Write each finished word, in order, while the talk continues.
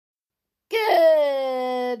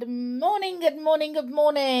morning, good morning, good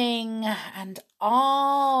morning. And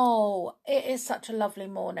oh, it is such a lovely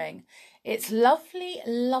morning. It's lovely,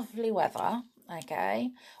 lovely weather, okay,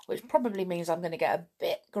 which probably means I'm going to get a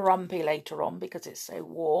bit grumpy later on because it's so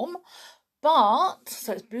warm. But,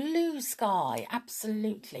 so it's blue sky,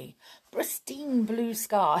 absolutely pristine blue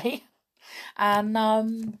sky. And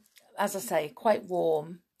as I say, quite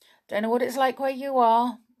warm. Don't know what it's like where you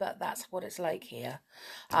are, but that's what it's like here.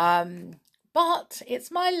 But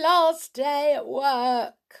it's my last day at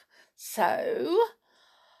work. So,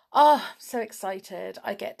 I'm so excited.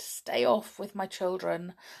 I get to stay off with my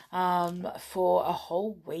children for a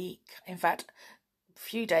whole week. In fact, a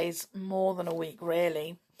few days, more than a week,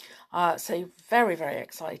 really. So very, very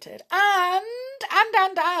excited. And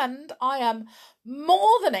I am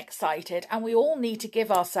more than excited. And we all need to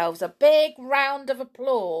give ourselves a big round of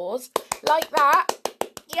applause like that.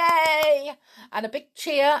 Yay! And a big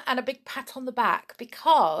cheer and a big pat on the back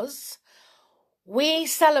because we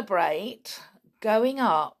celebrate going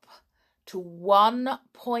up to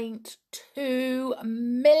 1.2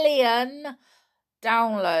 million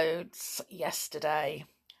downloads yesterday.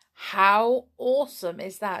 How awesome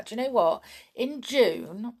is that? Do you know what? In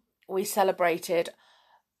June, we celebrated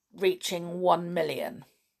reaching 1 million.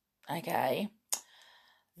 Okay.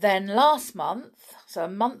 Then last month, so a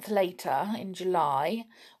month later in July,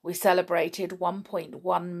 we celebrated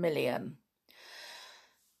 1.1 million.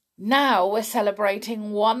 Now we're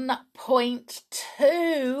celebrating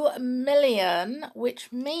 1.2 million,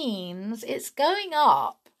 which means it's going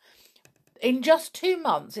up. In just 2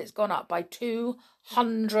 months, it's gone up by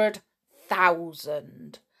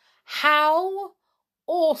 200,000. How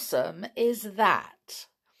awesome is that?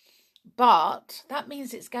 But that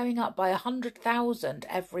means it's going up by 100,000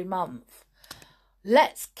 every month.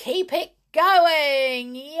 Let's keep it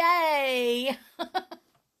going. Yay.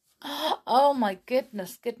 Oh my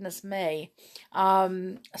goodness me.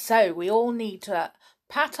 So we all need to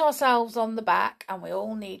pat ourselves on the back and we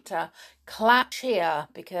all need to clap cheer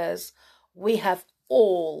because we have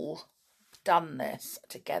all done this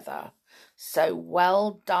together. So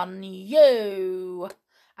well done you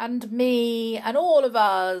and me and all of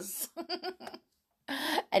us.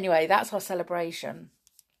 Anyway, that's our celebration.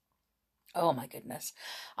 Oh my goodness.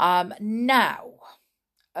 Now,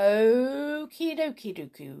 okie dokie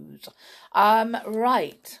dookues.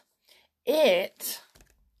 Right. It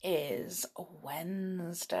is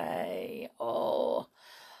Wednesday. Oh,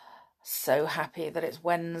 so happy that it's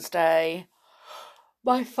Wednesday.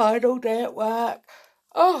 My final day at work.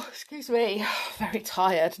 Oh, excuse me. Very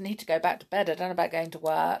tired. Need to go back to bed. I don't know about going to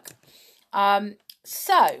work.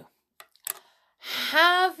 So,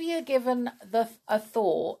 have you given a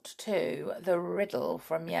thought to the riddle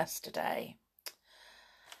from yesterday?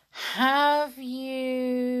 Have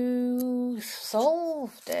you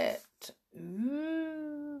solved it?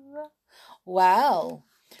 Ooh. Well,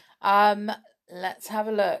 let's have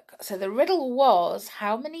a look. So the riddle was,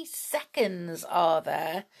 how many seconds are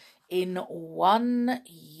there in 1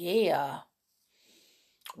 year?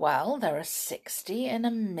 Well, there are 60 in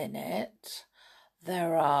a minute.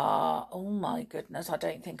 There are, oh my goodness, I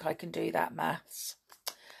don't think I can do that maths.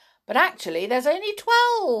 But actually, there's only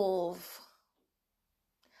 12.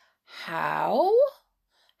 How?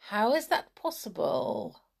 How is that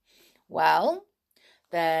possible? Well,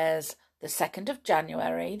 there's the 2nd of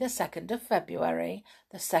January, the 2nd of February,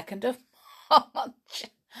 the 2nd of March.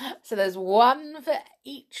 So there's one for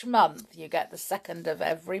each month. You get the 2nd of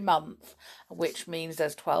every month, which means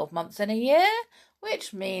there's 12 months in a year,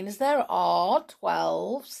 which means there are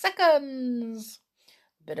 12 seconds.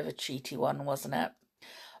 Bit of a cheaty one, wasn't it?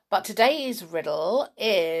 But today's riddle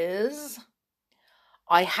is,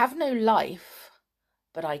 I have no life,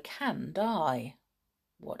 but I can die.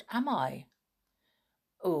 What am I?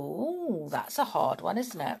 Oh, that's a hard one,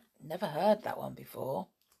 isn't it? Never heard that one before.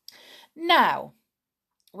 Now,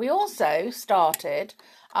 we also started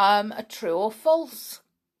a true or false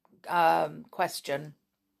question,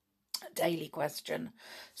 daily question.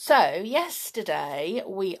 So yesterday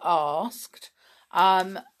we asked,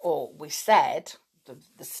 or we said,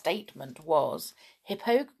 the statement was,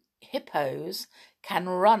 hippos can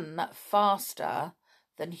run faster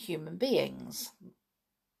than human beings.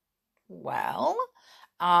 Well,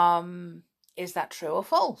 is that true or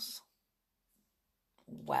false?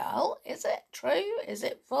 Well, is it true? Is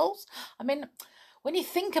it false? I mean, when you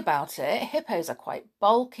think about it, hippos are quite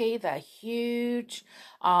bulky. They're huge.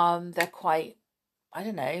 They're quite, I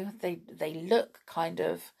don't know, they look kind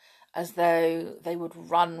of as though they would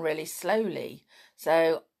run really slowly.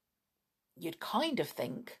 So you'd kind of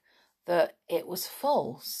think that it was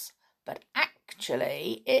false. But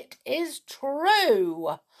actually, it is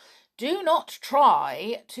true. Do not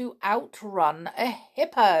try to outrun a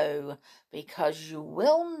hippo because you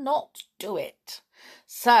will not do it.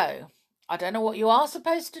 So, I don't know what you are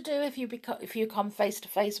supposed to do if you come face to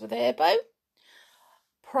face with a hippo.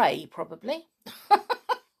 Pray, probably.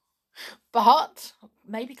 But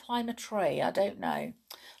maybe climb a tree, I don't know.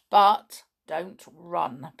 But don't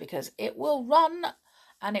run because it will run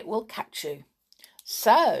and it will catch you.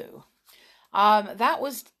 So, that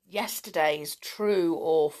was yesterday's true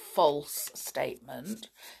or false statement.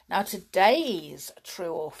 Now, today's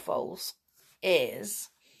true or false is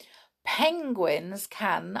penguins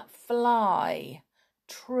can fly.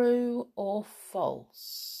 True or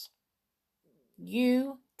false?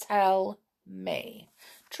 You tell me.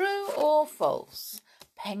 True or false?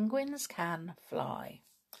 Penguins can fly.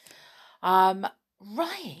 Right.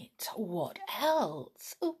 What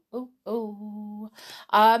else?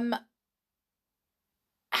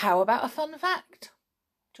 How about a fun fact?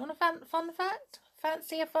 Do you want a fun fact?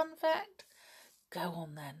 Fancy a fun fact? Go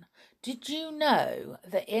on then. Did you know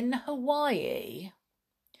that in Hawaii,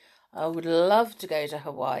 I would love to go to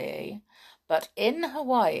Hawaii, but in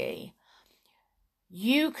Hawaii,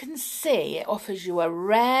 you can see, it offers you a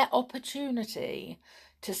rare opportunity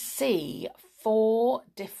to see 4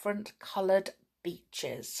 different coloured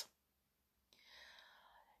beaches.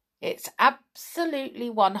 It's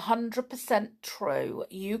absolutely 100% true.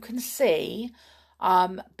 You can see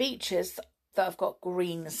beaches that have got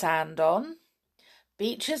green sand on,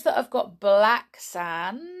 beaches that have got black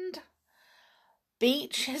sand,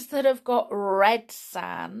 beaches that have got red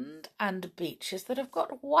sand, and beaches that have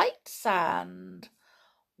got white sand.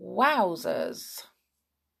 Wowzers.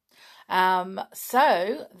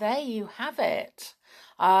 So there you have it.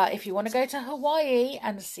 If you want to go to Hawaii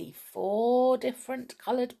and see 4 different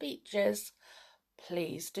coloured beaches,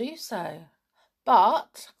 please do so.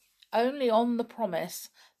 But only on the promise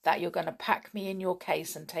that you're going to pack me in your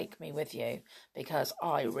case and take me with you, because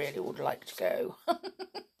I really would like to go.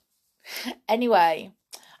 Anyway,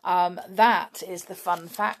 that is the fun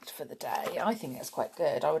fact for the day. I think it's quite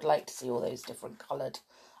good. I would like to see all those different coloured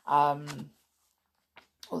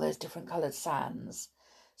sands.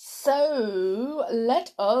 So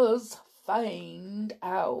let us find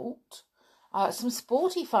out some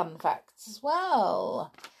sporty fun facts as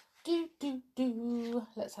well.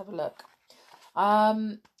 Let's have a look.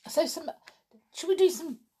 Should we do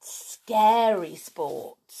some scary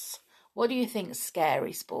sports? What do you think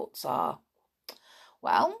scary sports are?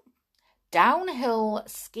 Well, downhill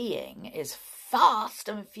skiing is fast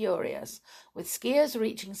and furious, with skiers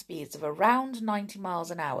reaching speeds of around 90 miles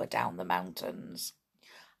an hour down the mountains.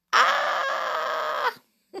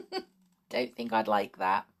 Don't think I'd like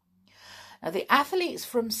that. Now, the athletes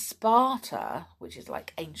from Sparta, which is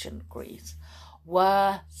like ancient Greece,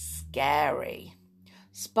 were scary.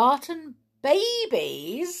 Spartan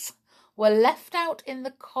babies were left out in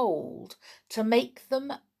the cold to make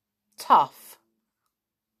them tough.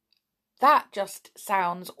 That just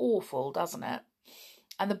sounds awful, doesn't it?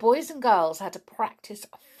 And the boys and girls had to practice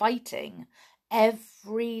fighting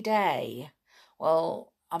every day.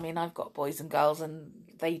 Well, I mean, I've got boys and girls and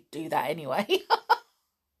they do that anyway.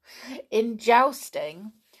 In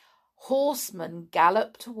jousting, horsemen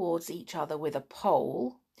gallop towards each other with a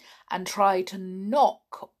pole and try to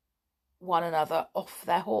knock one another off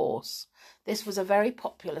their horse. This was a very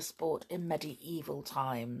popular sport in medieval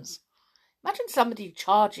times. Imagine somebody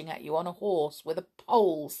charging at you on a horse with a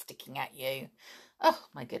pole sticking at you. Oh,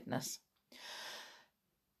 my goodness.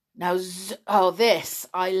 Now,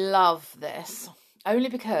 I love this. Only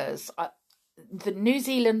because the New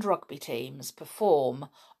Zealand rugby teams perform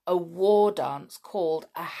a war dance called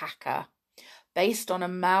a haka, based on a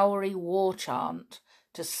Maori war chant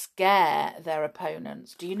to scare their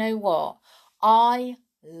opponents. Do you know what? I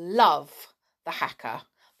love the haka.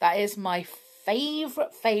 That is my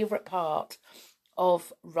favourite part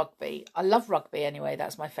of rugby. I love rugby anyway.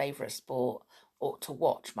 That's my favourite sport, or to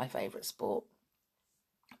watch, my favourite sport.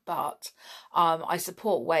 But I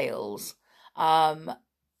support Wales.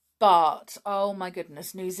 But, oh my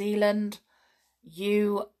goodness, New Zealand,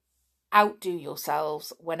 you outdo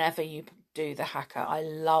yourselves whenever you do the haka. I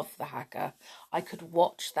love the haka. I could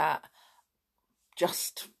watch that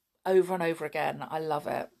just over and over again. I love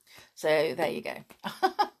it. So there you go.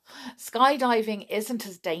 Skydiving isn't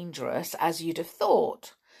as dangerous as you'd have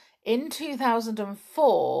thought. In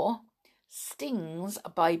 2004, stings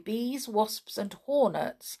by bees, wasps and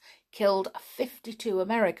hornets killed 52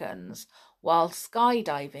 Americans, while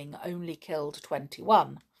skydiving only killed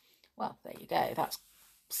 21. Well, there you go. That's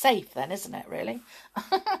safe then, isn't it, really?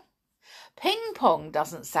 Ping pong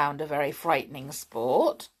doesn't sound a very frightening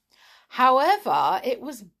sport. However, it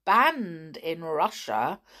was banned in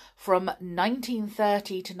Russia from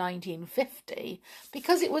 1930 to 1950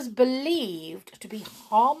 because it was believed to be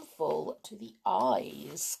harmful to the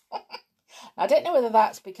eyes. I don't know whether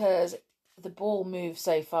that's because the ball moves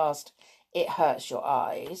so fast it hurts your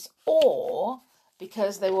eyes, or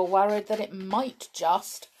because they were worried that it might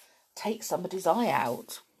just take somebody's eye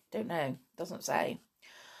out. Don't know, doesn't say.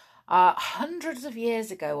 Hundreds of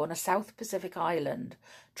years ago on a South Pacific island,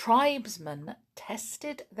 tribesmen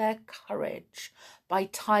tested their courage by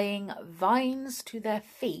tying vines to their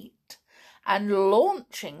feet and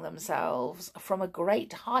launching themselves from a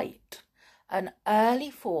great height, an early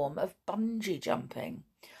form of bungee jumping.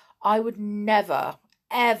 I would never,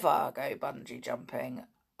 ever go bungee jumping.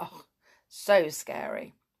 Oh, so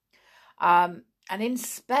scary. And in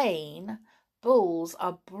Spain, bulls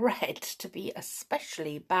are bred to be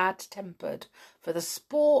especially bad-tempered for the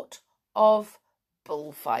sport of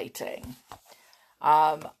bullfighting.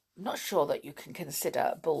 I'm not sure that you can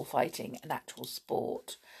consider bullfighting an actual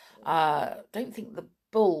sport. Don't think the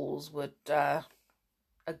bulls would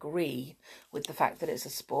agree with the fact that it's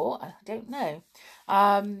a sport. I don't know.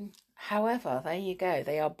 However, there you go.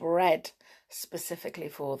 They are bred specifically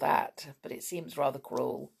for that, but it seems rather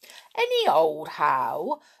cruel. Any old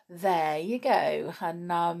how, there you go.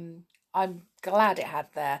 And I'm glad it had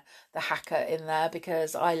the hacker in there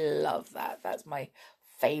because I love that. That's my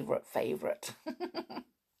favourite.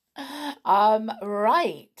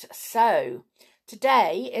 Right, so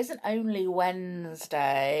today isn't only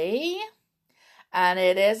Wednesday, and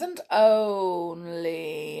it isn't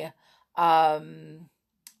only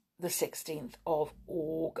the 16th of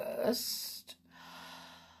August,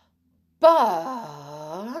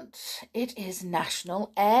 but it is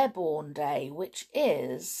National Airborne Day, which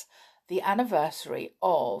is the anniversary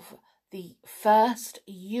of the first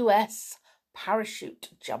US parachute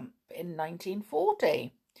jump in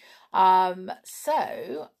 1940.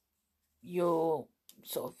 So you'll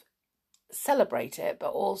sort of celebrate it,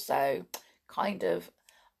 but also kind of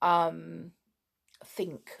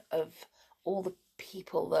think of all the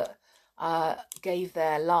people that gave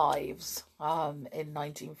their lives in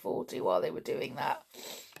 1940 while they were doing that.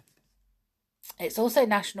 It's also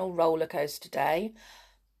National Roller Coaster Day.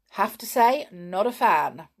 Have to say, not a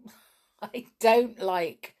fan. I don't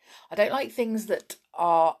like things that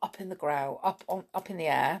are up in the ground, up in the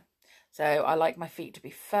air. So I like my feet to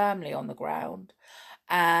be firmly on the ground,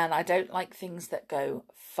 and I don't like things that go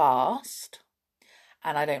fast.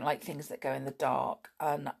 And I don't like things that go in the dark.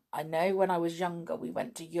 And I know when I was younger, we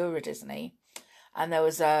went to Euro Disney, and there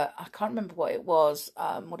was I can't remember what it was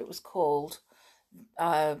called,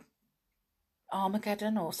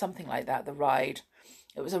 Armageddon or something like that, the ride.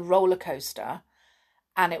 It was a roller coaster,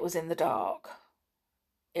 and it was in the dark.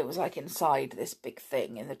 It was like inside this big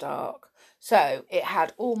thing in the dark. So it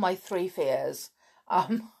had all my three fears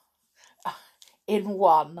in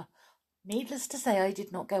one. Needless to say, I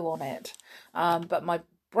did not go on it, but my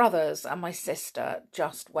brothers and my sister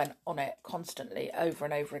just went on it constantly over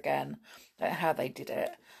and over again. I don't know how they did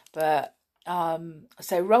it, but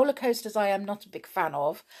so roller coasters I am not a big fan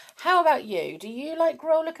of. How about you? Do you like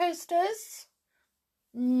roller coasters?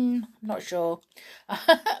 Not sure.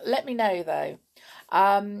 Let me know though.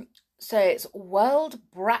 So it's World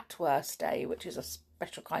Bratwurst Day, which is a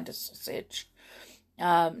special kind of sausage.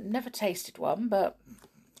 Never tasted one, but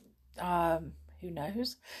who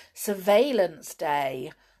knows? Surveillance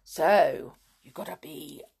Day. So you've got to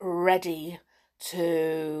be ready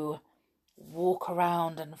to walk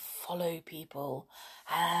around and follow people.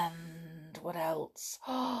 And what else?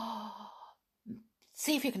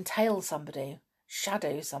 See if you can tail somebody,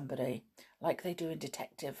 shadow somebody, like they do in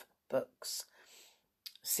detective books.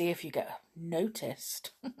 See if you get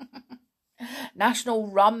noticed. National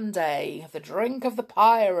Rum Day, the drink of the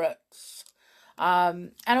pirates.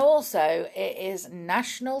 And also it is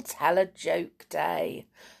National Tell a Joke Day.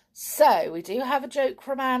 So we do have a joke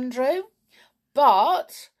from Andrew,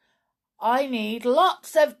 but I need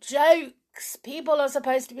lots of jokes. People are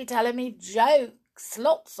supposed to be telling me jokes.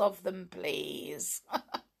 Lots of them, please.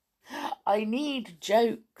 I need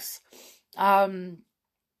jokes.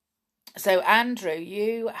 So Andrew,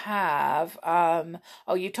 you have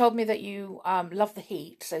you told me that you love the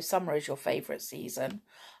heat, so summer is your favourite season.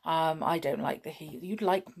 I don't like the heat. You'd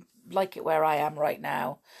like it where I am right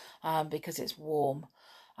now, because it's warm.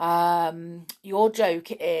 Your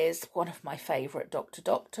joke is one of my favourite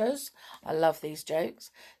Doctors. I love these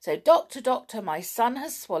jokes. So, Doctor, my son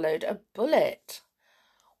has swallowed a bullet.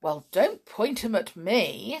 Well, don't point him at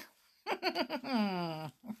me.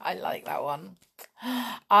 I like that one.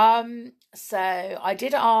 So I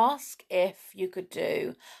did ask if you could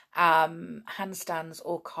do handstands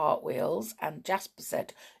or cartwheels, and Jasper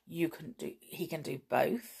said he can do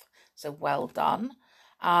both. So well done.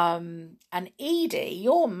 And Edie,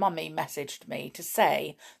 your mummy, messaged me to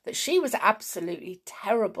say that she was absolutely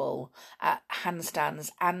terrible at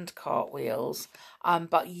handstands and cartwheels.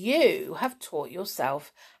 But you have taught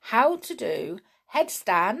yourself how to do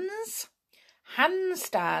headstands,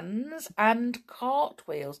 handstands and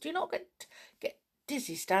cartwheels. Do you not get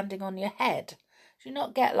dizzy standing on your head? Do you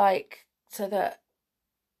not get like, so that,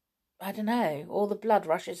 I don't know, all the blood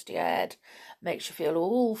rushes to your head, makes you feel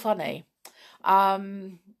all funny?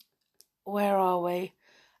 Where are we?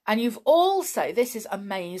 And you've also, this is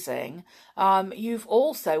amazing, you've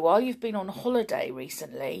also, while you've been on holiday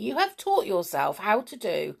recently, you have taught yourself how to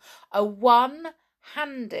do a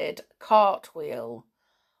one-handed cartwheel.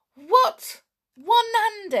 What?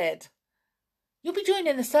 One-handed? You'll be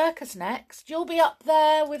joining the circus next. You'll be up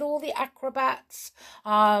there with all the acrobats,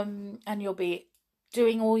 and you'll be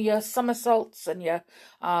doing all your somersaults and your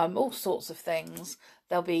all sorts of things.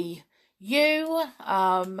 There'll be you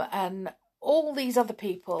and all these other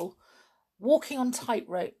people walking on tight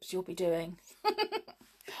ropes. You'll be doing.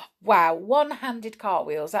 Wow, one-handed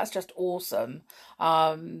cartwheels. That's just awesome.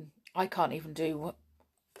 I can't even do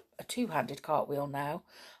a two-handed cartwheel now.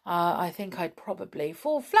 I think I'd probably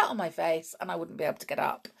fall flat on my face and I wouldn't be able to get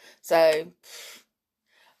up. So,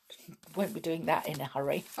 won't be doing that in a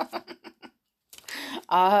hurry.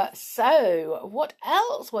 So, what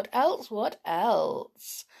else? What else? What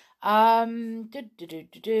else? Nope,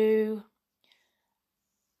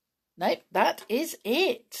 that is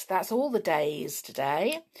it. That's all the days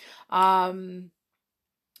today.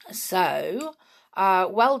 So,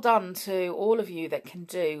 well done to all of you that can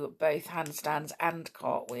do both handstands and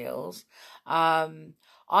cartwheels. I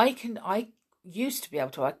used to be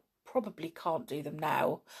able to. I probably can't do them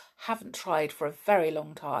now. Haven't tried for a very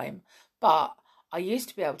long time, but I used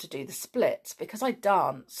to be able to do the splits because I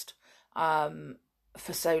danced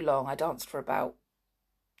for so long. I danced for about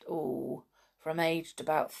from aged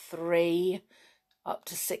about 3 up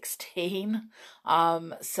to 16.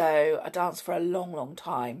 So I danced for a long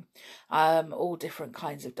time, all different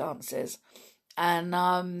kinds of dances. And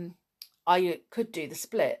I could do the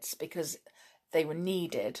splits because they were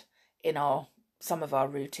needed in some of our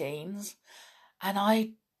routines. And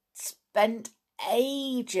I spent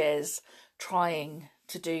ages trying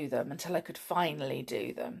to do them until I could finally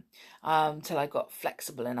do them, till I got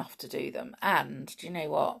flexible enough to do them. And do you know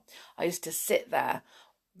what? I used to sit there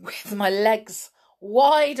with my legs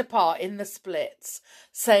wide apart in the splits,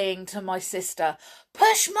 saying to my sister,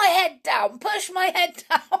 push my head down,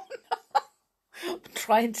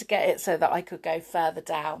 trying to get it so that I could go further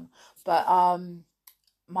down. But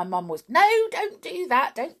my mum was, no, don't do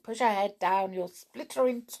that, don't push her head down, you'll split her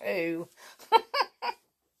in two.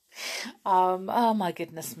 Oh my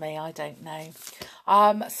goodness me, I don't know.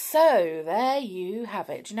 So there you have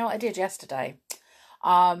it. Do you know what I did yesterday?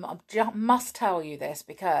 I must tell you this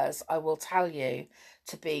because I will tell you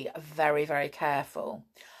to be very, very careful.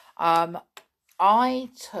 I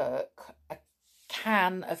took a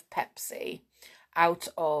can of Pepsi out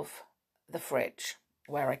of the fridge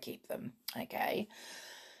where I keep them, okay?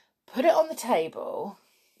 Put it on the table,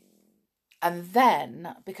 and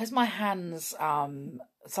then, because my hands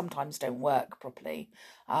sometimes don't work properly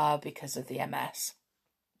because of the MS,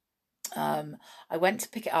 I went to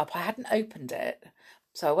pick it up. I hadn't opened it,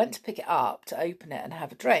 so I went to pick it up to open it and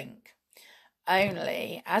have a drink.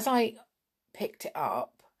 Only, as I picked it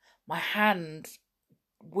up, my hand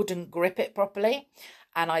wouldn't grip it properly,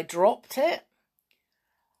 and I dropped it.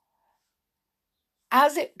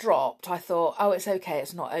 As it dropped, I thought, oh, it's okay,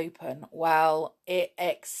 it's not open. Well, it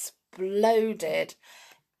exploded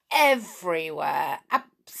everywhere,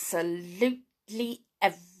 absolutely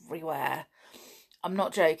everywhere. I'm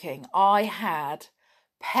not joking. I had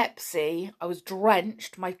Pepsi. I was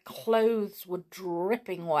drenched. My clothes were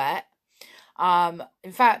dripping wet.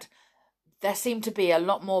 In fact, there seemed to be a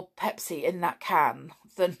lot more Pepsi in that can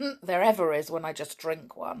than there ever is when I just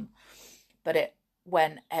drink one. But it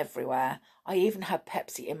went everywhere. I even had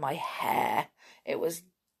Pepsi in my hair. It was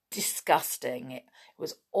disgusting. It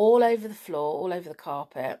was all over the floor, all over the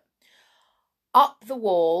carpet, up the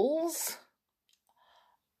walls,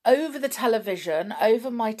 over the television,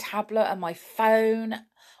 over my tablet and my phone,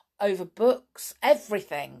 over books,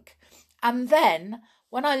 everything. And then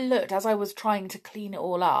when I looked, as I was trying to clean it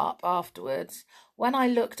all up afterwards, when I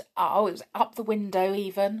looked up, it was up the window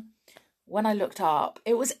even. When I looked up,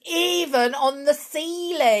 it was even on the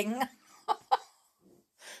ceiling.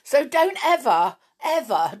 So don't ever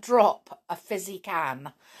ever drop a fizzy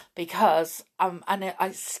can, because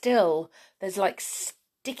I still, there's like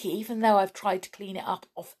sticky, even though I've tried to clean it up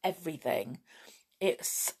off everything,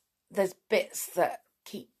 there's bits that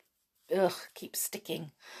keep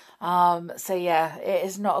sticking. So yeah, it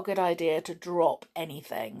is not a good idea to drop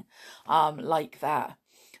anything like that.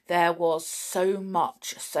 There was so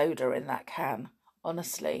much soda in that can,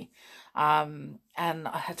 honestly. And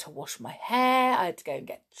I had to wash my hair, I had to go and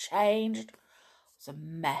get changed. It was a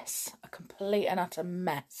mess, a complete and utter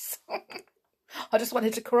mess. I just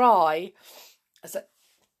wanted to cry.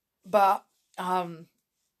 But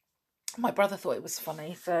my brother thought it was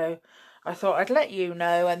funny, so I thought I'd let you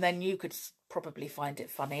know, and then you could probably find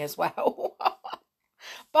it funny as well.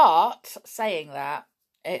 But saying that,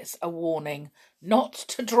 it's a warning not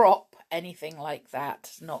to drop anything like that.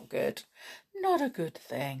 It's not good. Not a good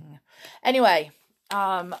thing. Anyway,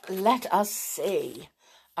 let us see.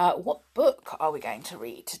 What book are we going to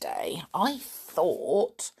read today? I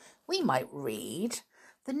thought we might read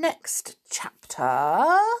the next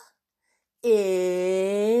chapter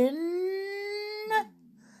in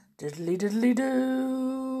Diddly Diddly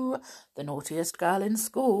Doo, The Naughtiest Girl in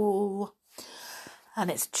School. And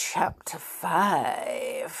it's chapter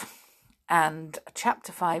 5. And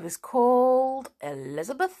chapter 5 is called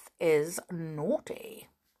Elizabeth is Naughty.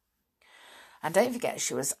 And don't forget,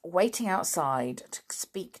 she was waiting outside to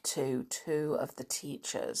speak to 2 of the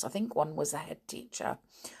teachers. I think one was a head teacher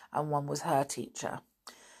and one was her teacher.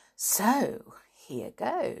 So here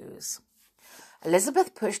goes.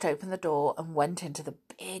 Elizabeth pushed open the door and went into the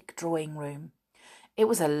big drawing room. It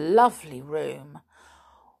was a lovely room,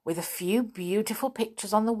 with a few beautiful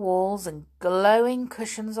pictures on the walls and glowing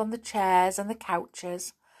cushions on the chairs and the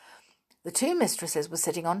couches. The 2 mistresses were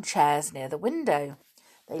sitting on chairs near the window.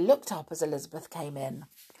 They looked up as Elizabeth came in.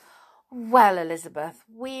 "Well, Elizabeth,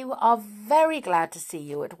 we are very glad to see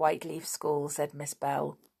you at Whiteleaf School," said Miss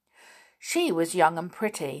Bell. She was young and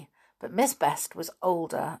pretty, but Miss Best was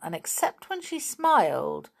older, and except when she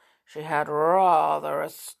smiled, she had rather a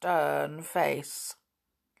stern face.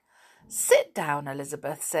 "Sit down,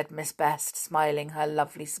 Elizabeth," said Miss Best, smiling her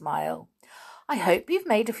lovely smile. "I hope you've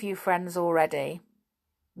made a few friends already."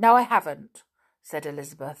 "No, I haven't," said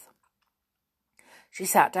Elizabeth. She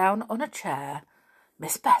sat down on a chair.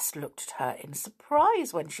 Miss Best looked at her in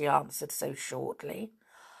surprise when she answered so shortly.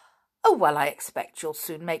 "Oh, well, I expect you'll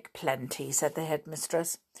soon make plenty," said the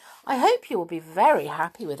headmistress. "I hope you will be very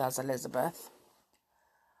happy with us, Elizabeth."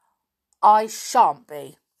 "I shan't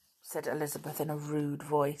be," said Elizabeth in a rude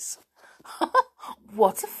voice.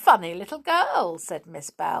 "What a funny little girl," said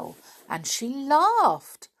Miss Bell, and she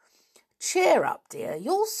laughed. "Cheer up, dear.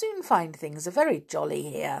 You'll soon find things are very jolly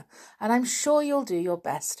here, and I'm sure you'll do your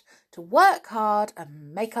best to work hard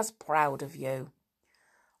and make us proud of you."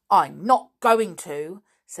 "I'm not going to,"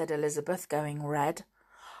 said Elizabeth, going red.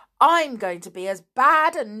 "I'm going to be as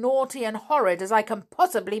bad and naughty and horrid as I can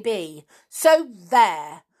possibly be. So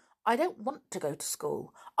there! I don't want to go to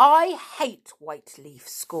school. I hate Whiteleaf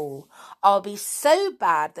School. I'll be so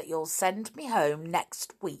bad that you'll send me home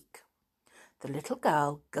next week." The little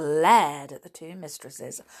girl glared at the 2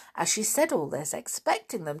 mistresses as she said all this,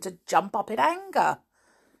 expecting them to jump up in anger.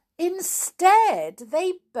 Instead,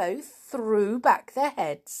 they both threw back their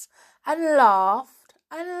heads and laughed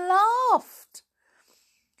and laughed.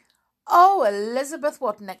 "Oh, Elizabeth,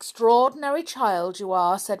 what an extraordinary child you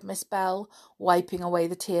are," said Miss Bell, wiping away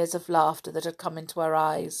the tears of laughter that had come into her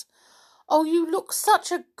eyes. "Oh, you look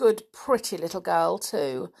such a good, pretty little girl,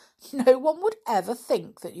 too. No one would ever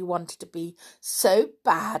think that you wanted to be so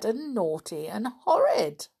bad and naughty and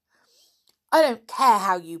horrid." "I don't care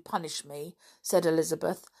how you punish me," said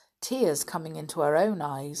Elizabeth, tears coming into her own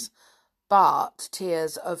eyes, but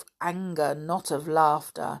tears of anger, not of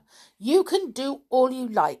laughter. "You can do all you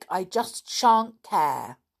like. I just shan't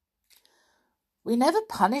care." "We never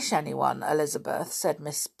punish anyone, Elizabeth," said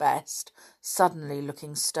Miss Best, suddenly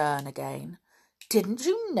looking stern again. "Didn't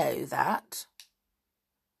you know that?"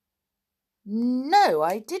 "No,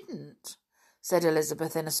 I didn't," said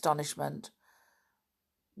Elizabeth in astonishment.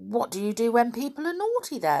 "What do you do when people are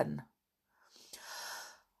naughty, then?"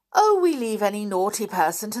 "Oh, we leave any naughty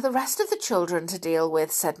person to the rest of the children to deal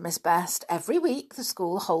with," said Miss Best. "Every week the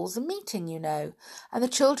school holds a meeting, you know, and the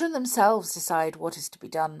children themselves decide what is to be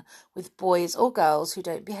done with boys or girls who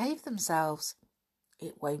don't behave themselves.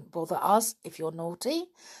 It won't bother us if you're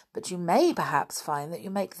naughty, but you may perhaps find that you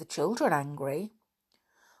make the children angry."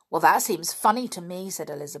 "Well, that seems funny to me," said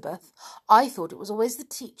Elizabeth. "I thought it was always the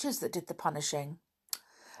teachers that did the punishing."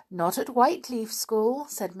 "Not at Whiteleaf School,"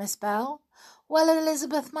 said Miss Bell. "Well,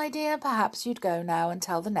 Elizabeth, my dear, perhaps you'd go now and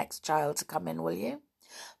tell the next child to come in, will you?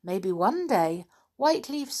 Maybe one day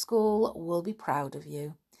Whiteleaf School will be proud of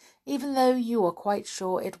you, even though you are quite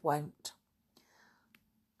sure it won't."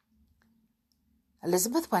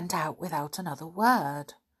 Elizabeth went out without another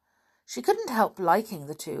word. She couldn't help liking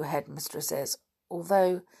the two headmistresses,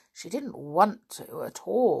 although she didn't want to at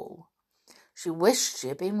all. She wished she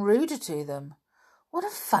had been ruder to them. What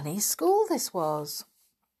a funny school this was.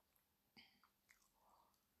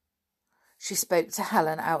 She spoke to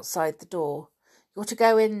Helen outside the door. "You're to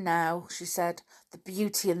go in now," she said. "The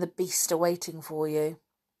Beauty and the Beast are waiting for you."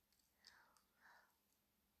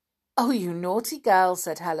 "Oh, you naughty girl,"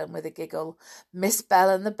 said Helen with a giggle. "Miss Bell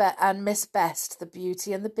and Miss Best, the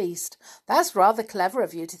Beauty and the Beast. That's rather clever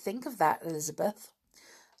of you to think of that, Elizabeth."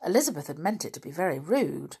 Elizabeth had meant it to be very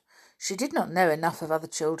rude. She did not know enough of other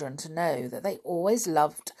children to know that they always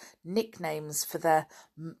loved nicknames for their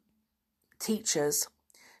teachers.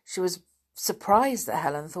 She was surprised that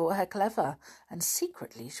Helen thought her clever, and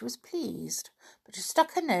secretly she was pleased. But she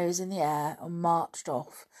stuck her nose in the air and marched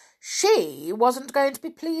off. She wasn't going to be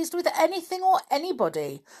pleased with anything or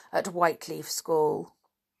anybody at Whiteleaf School.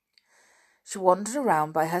 She wandered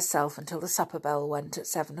around by herself until the supper bell went at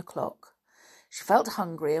 7 o'clock. She felt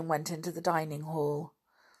hungry and went into the dining hall.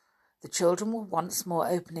 The children were once more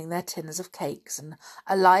opening their tins of cakes, and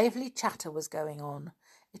a lively chatter was going on.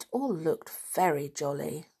 It all looked very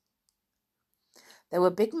jolly. There were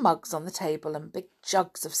big mugs on the table and big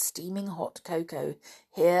jugs of steaming hot cocoa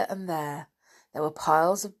here and there. There were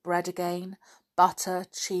piles of bread again, butter,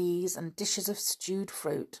 cheese, and dishes of stewed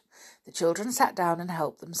fruit. The children sat down and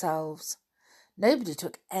helped themselves. Nobody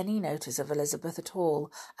took any notice of Elizabeth at all,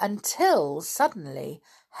 until suddenly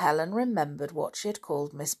Helen remembered what she had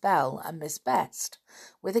called Miss Bell and Miss Best.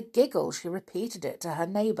 With a giggle she repeated it to her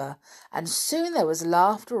neighbour, and soon there was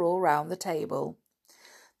laughter all round the table.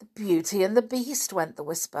 "The Beauty and the Beast," went the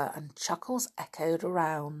whisper, and chuckles echoed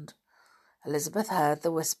around. Elizabeth heard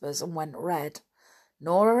the whispers and went red.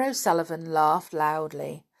 Nora O'Sullivan laughed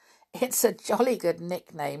loudly. "It's a jolly good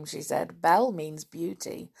nickname," she said. "Bell means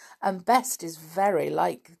beauty, and Best is very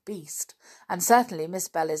like Beast, and certainly Miss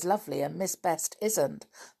Bell is lovely and Miss Best isn't.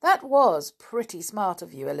 That was pretty smart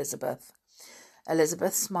of you, Elizabeth."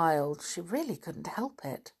 Elizabeth smiled. She really couldn't help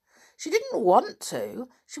it. She didn't want to.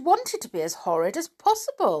 She wanted to be as horrid as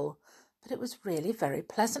possible. But it was really very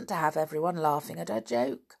pleasant to have everyone laughing at her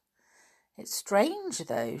joke. "It's strange,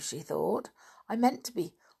 though," she thought. "I meant to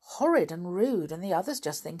be horrid and rude, and the others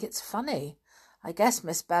just think it's funny. I guess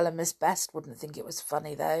Miss Bell and Miss Best wouldn't think it was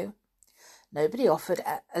funny, though." Nobody offered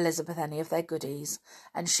Elizabeth any of their goodies,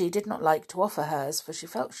 and she did not like to offer hers, for she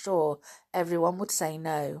felt sure everyone would say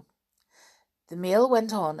no. The meal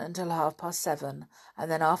went on until 7:30, and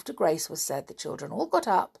then after grace was said, the children all got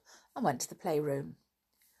up and went to the playroom.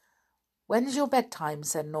 "When's your bedtime?"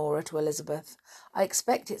 said Nora to Elizabeth. "I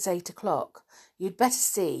expect it's 8 o'clock. You'd better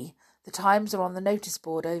see. The times are on the notice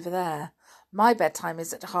board over there. My bedtime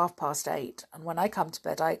is at 8:30, and when I come to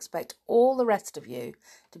bed I expect all the rest of you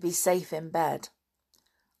to be safe in bed."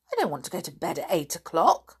 "I don't want to go to bed at 8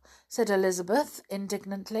 o'clock, said Elizabeth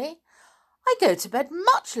indignantly. "I go to bed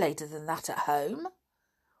much later than that at home."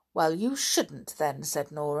 "Well, you shouldn't then,"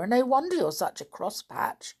 said Nora. "No wonder you're such a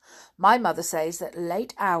cross-patch. My mother says that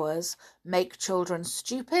late hours make children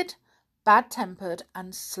stupid, bad-tempered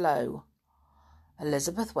and slow."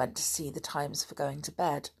 Elizabeth went to see the times for going to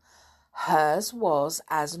bed. Hers was,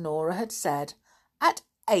 as Nora had said, at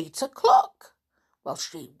 8 o'clock. Well,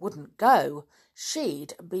 she wouldn't go.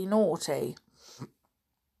 She'd be naughty.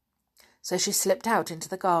 So she slipped out into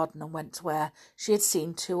the garden and went to where she had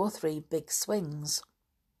seen 2 or 3 big swings.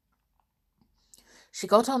 She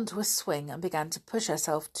got onto a swing and began to push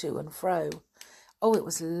herself to and fro. Oh, it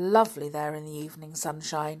was lovely there in the evening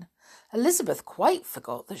sunshine. Elizabeth quite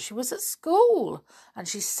forgot that she was at school, and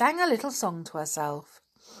she sang a little song to herself.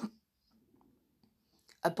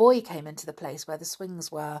 A boy came into the place where the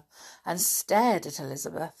swings were and stared at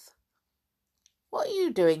Elizabeth. "What are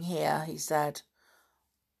you doing here?" he said.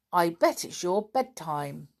 "I bet it's your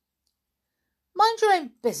bedtime." "Mind your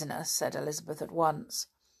own business," said Elizabeth at once.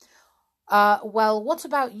 Well, what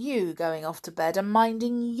about you going off to bed and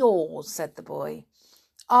minding yours?" said the boy.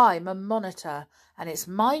 "I'm a monitor, and it's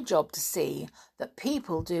my job to see that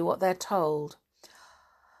people do what they're told."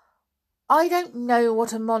 "I don't know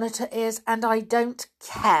what a monitor is, and I don't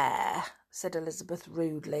care," said Elizabeth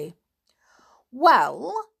rudely.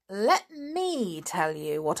 "Well, let me tell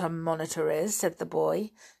you what a monitor is," said the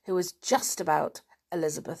boy, who was just about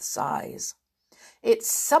Elizabeth's size. "It's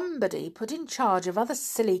somebody put in charge of other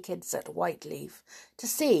silly kids at Whiteleaf to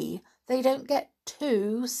see they don't get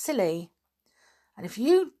too silly. And if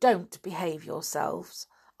you don't behave yourselves,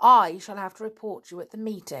 I shall have to report you at the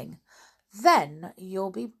meeting. Then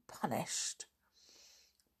you'll be punished."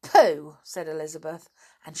 "Pooh," said Elizabeth,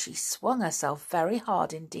 and she swung herself very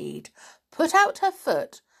hard indeed, put out her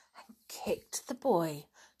foot, and kicked the boy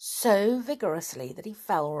so vigorously that he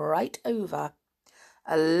fell right over.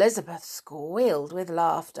 Elizabeth squealed with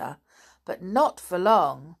laughter, but not for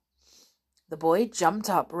long. The boy jumped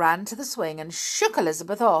up, ran to the swing, and shook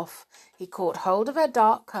Elizabeth off. He caught hold of her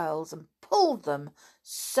dark curls and pulled them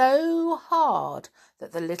so hard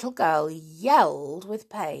that the little girl yelled with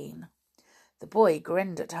pain. The boy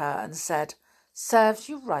grinned at her and said, "Serves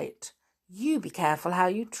you right. You be careful how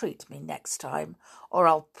you treat me next time, or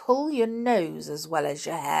I'll pull your nose as well as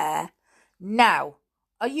your hair. Now,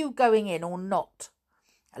 are you going in or not?"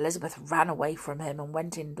 Elizabeth ran away from him and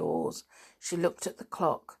went indoors. She looked at the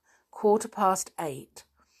clock. 8:15.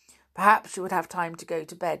 Perhaps she would have time to go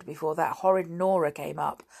to bed before that horrid Nora came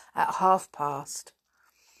up at 1/2.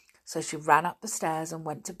 So she ran up the stairs and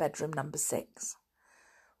went to bedroom number 6.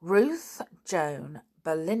 Ruth, Joan,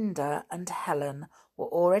 Belinda and Helen were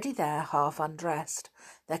already there, half undressed.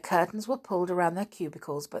 Their curtains were pulled around their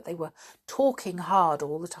cubicles, but they were talking hard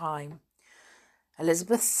all the time.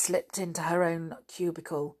 Elizabeth slipped into her own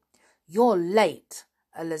cubicle. "You're late,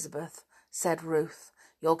 Elizabeth," said Ruth.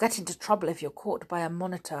 "You'll get into trouble if you're caught by a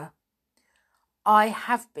monitor." "I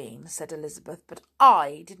have been," said Elizabeth, "but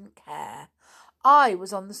I didn't care. I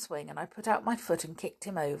was on the swing and I put out my foot and kicked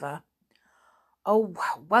him over." "Oh,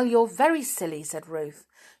 well, you're very silly," said Ruth.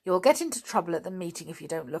 "You'll get into trouble at the meeting if you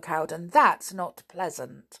don't look out, and that's not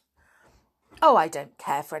pleasant." "Oh, I don't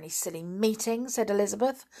care for any silly meeting," said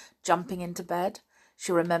Elizabeth, jumping into bed.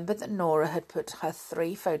 She remembered that Nora had put her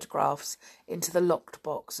 3 photographs into the locked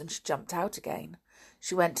box, and she jumped out again.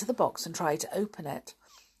 She went to the box and tried to open it,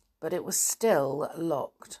 but it was still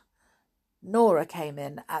locked. Nora came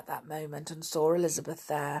in at that moment and saw Elizabeth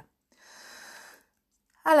there.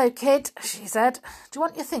 "Hello, kid," she said. "Do you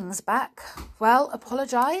want your things back? Well,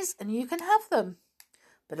 apologise and you can have them."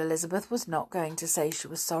 But Elizabeth was not going to say she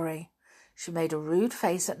was sorry. She made a rude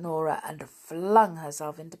face at Nora and flung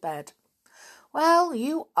herself into bed. "Well,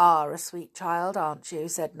 you are a sweet child, aren't you?"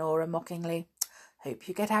 said Nora mockingly. "Hope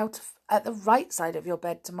you get out at the right side of your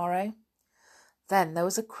bed tomorrow." Then there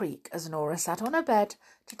was a creak as Nora sat on her bed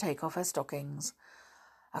to take off her stockings.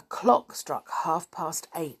 A clock struck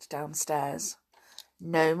 8:30 downstairs.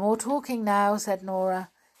 "No more talking now," said Nora.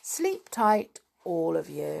 "Sleep tight, all of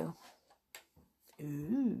you."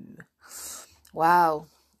 Ooh. Wow.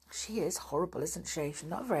 She is horrible, isn't she? She's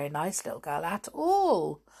not a very nice little girl at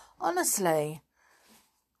all. Honestly.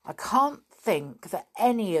 I can't think that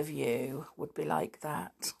any of you would be like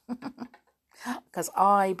that. Because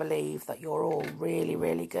I believe that you're all really,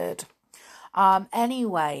 really good.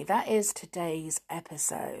 Anyway, that is today's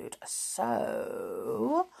episode.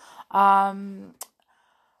 So,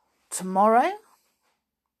 tomorrow,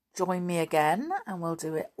 join me again and we'll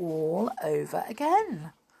do it all over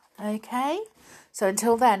again. Okay? So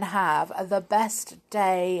until then, have the best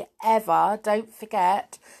day ever. Don't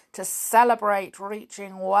forget to celebrate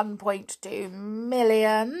reaching 1.2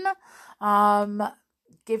 million.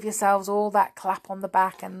 Give yourselves all that clap on the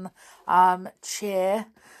back and cheer.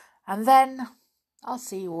 And then I'll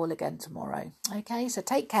see you all again tomorrow. Okay, so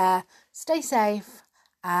take care, stay safe,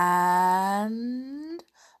 and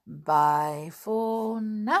bye for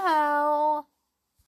now.